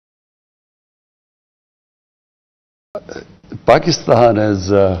Pakistan is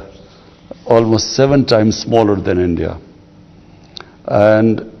almost 7 times smaller than India.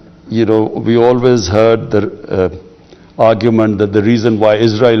 And, you know, we always heard the argument that the reason why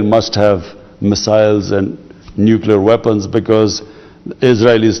Israel must have missiles and nuclear weapons because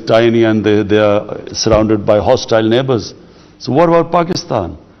Israel is tiny and they are surrounded by hostile neighbors. So what about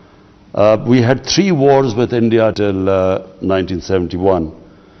Pakistan? We had 3 wars with India till 1971.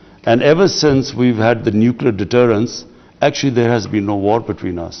 And ever since we've had the nuclear deterrence, actually there has been no war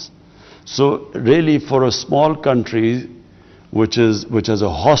between us. So really for a small country which has a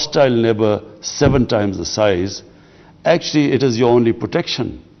hostile neighbor 7 times the size, actually it is your only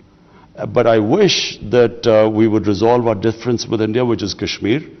protection. But I wish that we would resolve our difference with India, which is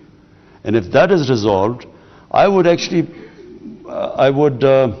Kashmir. And if that is resolved, I would actually,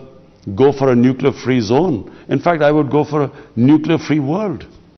 go for a nuclear-free zone. In fact, I would go for a nuclear-free world.